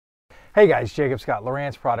Hey guys, Jacob Scott,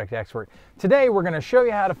 Lowrance Product Expert. Today we're going to show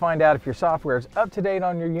you how to find out if your software is up to date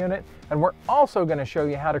on your unit, and we're also going to show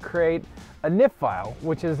you how to create a NIF file,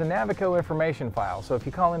 which is a Navico Information File. So if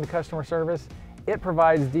you call into customer service, it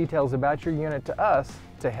provides details about your unit to us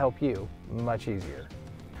to help you much easier.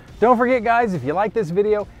 Don't forget guys, if you like this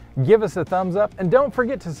video, give us a thumbs up, and don't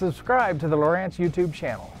forget to subscribe to the Lowrance YouTube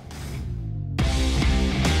channel.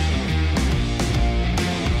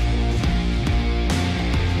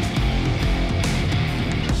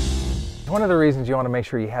 One of the reasons you want to make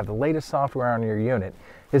sure you have the latest software on your unit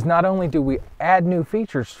is not only do we add new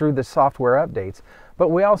features through the software updates, but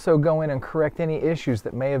we also go in and correct any issues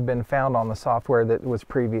that may have been found on the software that was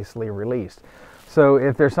previously released. So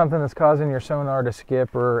if there's something that's causing your sonar to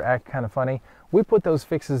skip or act kind of funny, we put those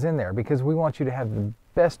fixes in there because we want you to have the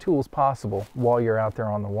best tools possible while you're out there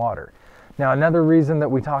on the water. Now, another reason that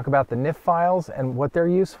we talk about the NIF files and what they're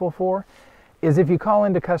useful for is if you call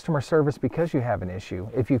into customer service because you have an issue,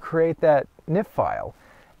 if you create that NIF file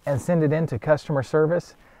and send it into customer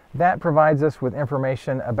service, that provides us with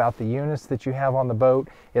information about the units that you have on the boat.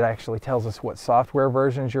 It actually tells us what software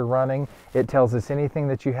versions you're running. It tells us anything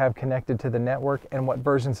that you have connected to the network and what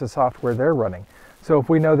versions of software they're running. So if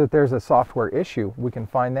we know that there's a software issue, we can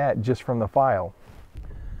find that just from the file.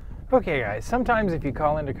 Okay guys, sometimes if you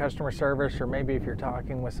call into customer service, or maybe if you're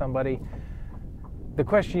talking with somebody, the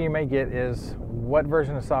question you may get is, what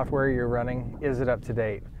version of software you're running? Is it up to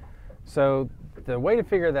date? So the way to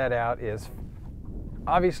figure that out is,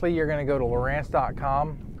 obviously you're going to go to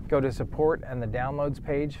Lowrance.com, go to support and the downloads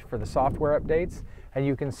page for the software updates, and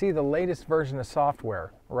you can see the latest version of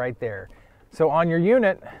software right there. So on your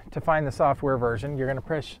unit, to find the software version, you're going to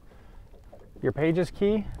press your pages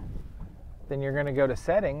key, then you're going to go to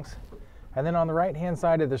settings, and then on the right hand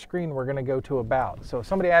side of the screen we're going to go to About. So if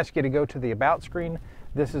somebody asks you to go to the About screen,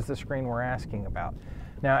 this is the screen we're asking about.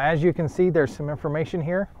 Now as you can see, there's some information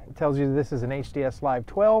here. It tells you this is an HDS Live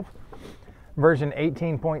 12 version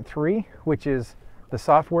 18.3, which is the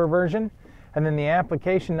software version, and then the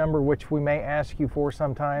application number, which we may ask you for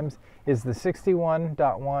sometimes, is the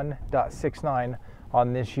 61.1.69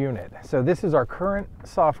 on this unit. So this is our current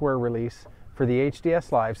software release for the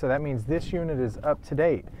HDS Live, so that means this unit is up to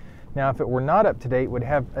date. Now if it were not up to date, we'd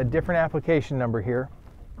have a different application number here,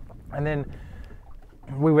 and then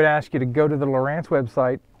we would ask you to go to the Lowrance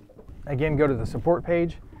website, again go to the support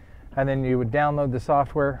page, and then you would download the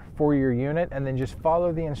software for your unit and then just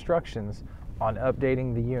follow the instructions on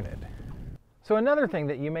updating the unit. So another thing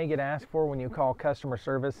that you may get asked for when you call customer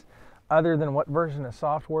service, other than what version of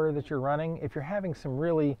software that you're running, if you're having some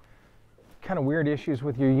really kind of weird issues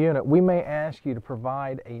with your unit, we may ask you to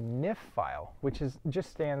provide a NIF file, which just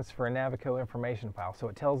stands for a Navico Information File. So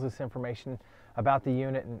it tells us information about the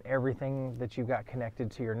unit and everything that you've got connected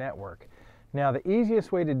to your network. Now the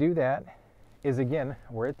easiest way to do that is, again,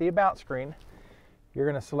 we're at the About screen. You're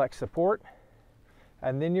going to select Support,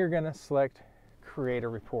 and then you're going to select Create a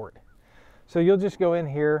Report. So you'll just go in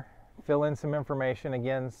here, fill in some information.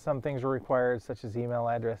 Again, some things are required, such as email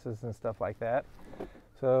addresses and stuff like that.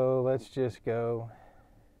 So let's just go.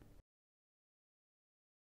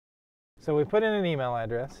 So we put in an email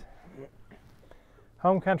address.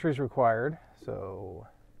 Home country is required, so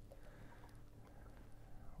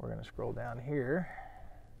we're going to scroll down here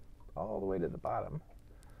all the way to the bottom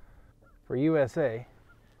for USA.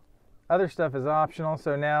 Other stuff is optional,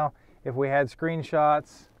 so now if we had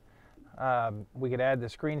screenshots, we could add the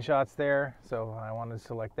screenshots there. So I wanted to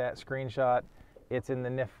select that screenshot. It's in the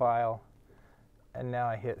NIF file. And now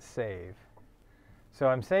I hit save. So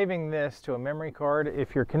I'm saving this to a memory card.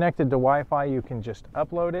 If you're connected to Wi-Fi, you can just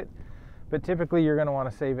upload it, but typically you're going to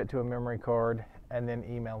want to save it to a memory card and then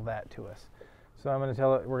email that to us. So I'm going to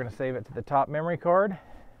tell it we're going to save it to the top memory card.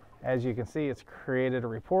 As you can see, it's created a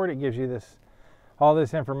report. It gives you all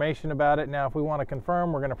this information about it. Now if we want to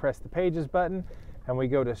confirm, we're going to press the Pages button and we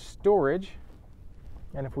go to Storage,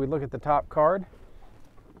 and if we look at the top card,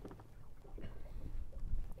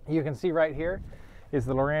 you can see right here is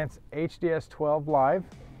the Lowrance HDS 12 Live,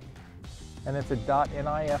 and it's a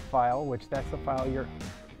 .NIF file, which that's the file you're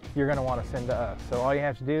going to want to send to us. So all you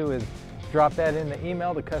have to do is drop that in the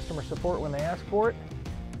email to customer support when they ask for it,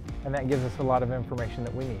 and that gives us a lot of information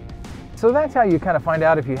that we need. So that's how you kind of find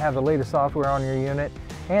out if you have the latest software on your unit,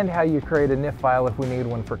 and how you create a NIF file if we need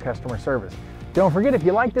one for customer service. Don't forget, if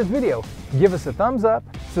you like this video, give us a thumbs up,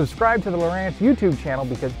 subscribe to the Lowrance YouTube channel,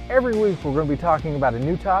 because every week we're going to be talking about a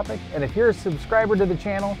new topic, and if you're a subscriber to the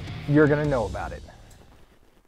channel, you're going to know about it.